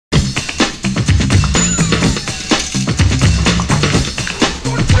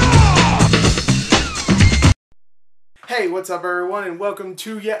Hey, what's up everyone, and welcome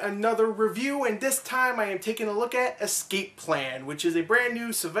to yet another review, and this time I am taking a look at Escape Plan, which is a brand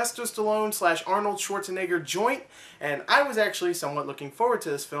new Sylvester Stallone / Arnold Schwarzenegger joint, and I was actually somewhat looking forward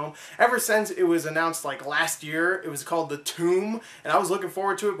to this film ever since it was announced like last year. It was called The Tomb, and I was looking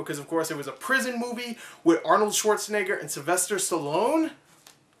forward to it because of course it was a prison movie with Arnold Schwarzenegger and Sylvester Stallone.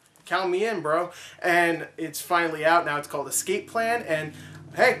 Count me in, bro. And it's finally out now. It's called Escape Plan, and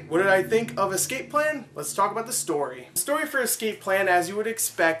hey, what did I think of Escape Plan? Let's talk about the story. The story for Escape Plan, as you would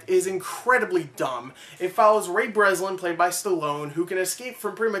expect, is incredibly dumb. It follows Ray Breslin, played by Stallone, who can escape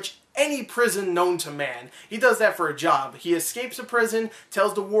from pretty much any prison known to man. He does that for a job. He escapes a prison,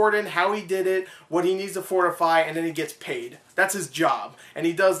 tells the warden how he did it, what he needs to fortify, and then he gets paid. That's his job, and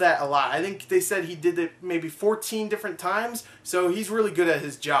he does that a lot. I think they said he did it maybe 14 different times, so he's really good at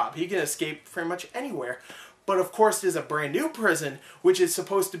his job. He can escape pretty much anywhere. But of course there's a brand new prison which is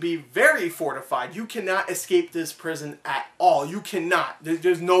supposed to be very fortified. You cannot escape this prison at all. You cannot.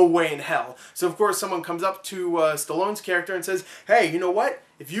 There's no way in hell. So of course someone comes up to Stallone's character and says, hey, you know what?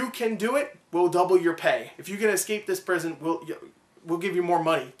 If you can do it, we'll double your pay. If you can escape this prison, we'll give you more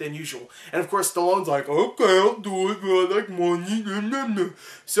money than usual. And of course Stallone's like, okay, I'll do it, I like money.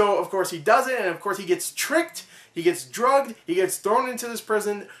 So of course he does it, and of course he gets tricked. He gets drugged, he gets thrown into this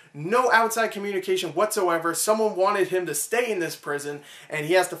prison, no outside communication whatsoever. Someone wanted him to stay in this prison, and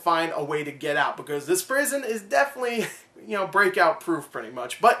he has to find a way to get out, because this prison is definitely, you know, breakout proof pretty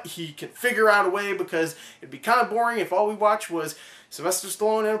much. But he can figure out a way, because it'd be kind of boring if all we watched was Sylvester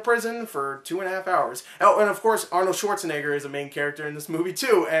Stallone in a prison for 2.5 hours. Oh, and of course Arnold Schwarzenegger is a main character in this movie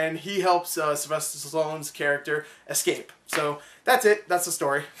too, and he helps Sylvester Stallone's character escape. So that's it. That's the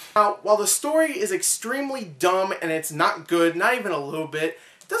story. Now, while the story is extremely dumb and it's not good, not even a little bit,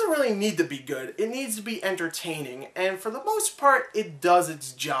 it doesn't really need to be good. It needs to be entertaining, and for the most part, it does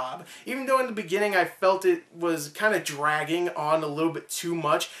its job. Even though in the beginning I felt it was kind of dragging on a little bit too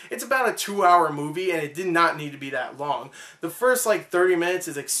much, it's about a 2-hour movie, and it did not need to be that long. The first like 30 minutes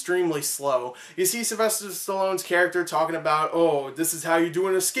is extremely slow. You see Sylvester Stallone's character talking about, oh, this is how you do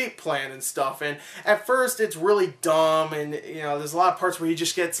an escape plan and stuff, and at first it's really dumb, and you know, there's a lot of parts where he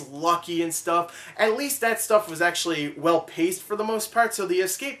just gets lucky and stuff. At least that stuff was actually well paced for the most part, so the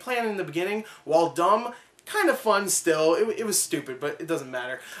escape plan in the beginning, while dumb, kind of fun still. It was stupid, but it doesn't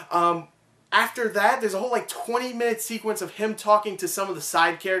matter. After that, there's a whole like 20-minute sequence of him talking to some of the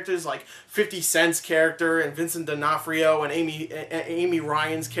side characters, like 50 Cent's character and Vincent D'Onofrio and Amy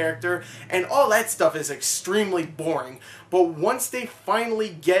Ryan's character, and all that stuff is extremely boring. But once they finally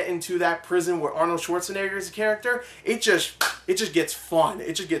get into that prison with Arnold Schwarzenegger's character, it just gets fun.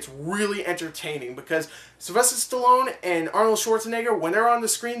 It just gets really entertaining, because Sylvester Stallone and Arnold Schwarzenegger, when they're on the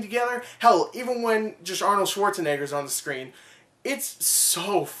screen together, hell, even when just Arnold Schwarzenegger's on the screen, it's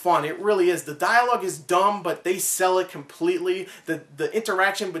so fun. It really is. The dialogue is dumb, but they sell it completely. The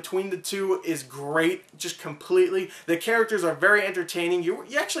interaction between the two is great, just completely. The characters are very entertaining. You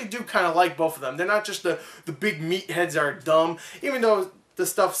actually do kind of like both of them. They're not just the big meatheads that are dumb. Even though the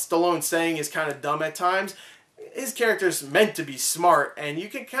stuff Stallone's saying is kind of dumb at times, his character's meant to be smart, and you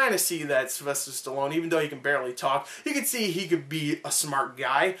can kind of see that Sylvester Stallone, even though he can barely talk, you can see he could be a smart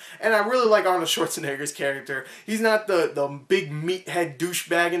guy. And I really like Arnold Schwarzenegger's character. He's not the big meathead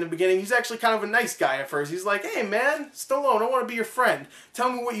douchebag in the beginning. He's actually kind of a nice guy at first. He's like, hey man, Stallone, I want to be your friend.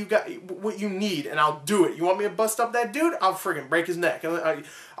 Tell me what you got, what you need, and I'll do it. You want me to bust up that dude? I'll friggin' break his neck.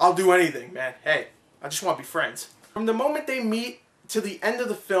 I'll do anything, man. Hey, I just want to be friends. From the moment they meet to the end of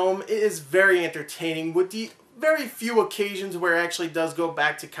the film, it is very entertaining, with the very few occasions where it actually does go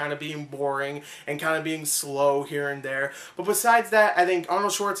back to kind of being boring and kind of being slow here and there. But besides that, I think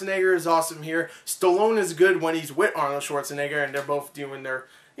Arnold Schwarzenegger is awesome here. Stallone is good when he's with Arnold Schwarzenegger, and they're both doing their,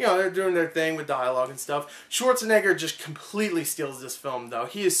 you know, they're doing their thing with dialogue and stuff. Schwarzenegger just completely steals this film, though.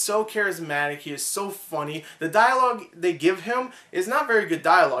 He is so charismatic. He is so funny. The dialogue they give him is not very good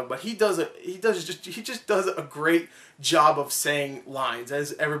dialogue, but he just does a great job of saying lines,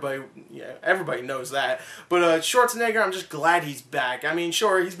 as everybody knows that. But Schwarzenegger, I'm just glad he's back. I mean,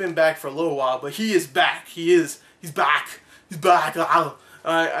 sure, he's been back for a little while, but he is back. He's back. He's back.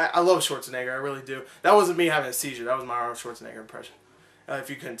 I love Schwarzenegger. I really do. That wasn't me having a seizure. That was my Arnold Schwarzenegger impression. If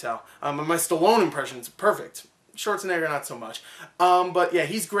you couldn't tell. My Stallone impression is perfect. Schwarzenegger, not so much. But yeah,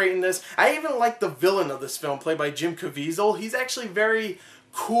 he's great in this. I even like the villain of this film, played by Jim Caviezel. He's actually very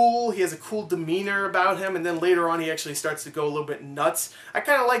cool. He has a cool demeanor about him, and then later on he actually starts to go a little bit nuts. I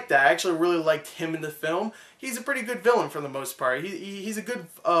kind of like that. I actually really liked him in the film. He's a pretty good villain for the most part. He's a good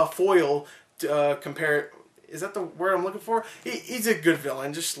foil to compare. Is that the word I'm looking for? He's a good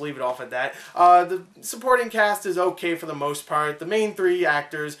villain. Just leave it off at that. The supporting cast is okay for the most part. The main three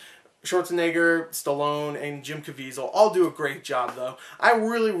actors Schwarzenegger, Stallone, and Jim Caviezel all do a great job, though. I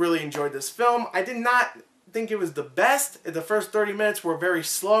really enjoyed this film. I did not think it was the best. The first 30 minutes were very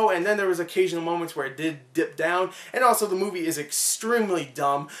slow, and then there was occasional moments where it did dip down, and also the movie is extremely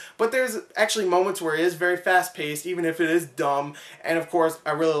dumb, but there's actually moments where it is very fast-paced, even if it is dumb, and of course,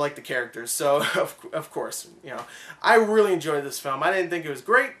 I really like the characters, so of course, you know, I really enjoyed this film. I didn't think it was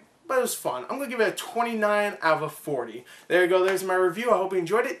great, but it was fun. I'm going to give it a 29 out of 40. There you go. There's my review. I hope you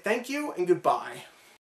enjoyed it. Thank you, and goodbye.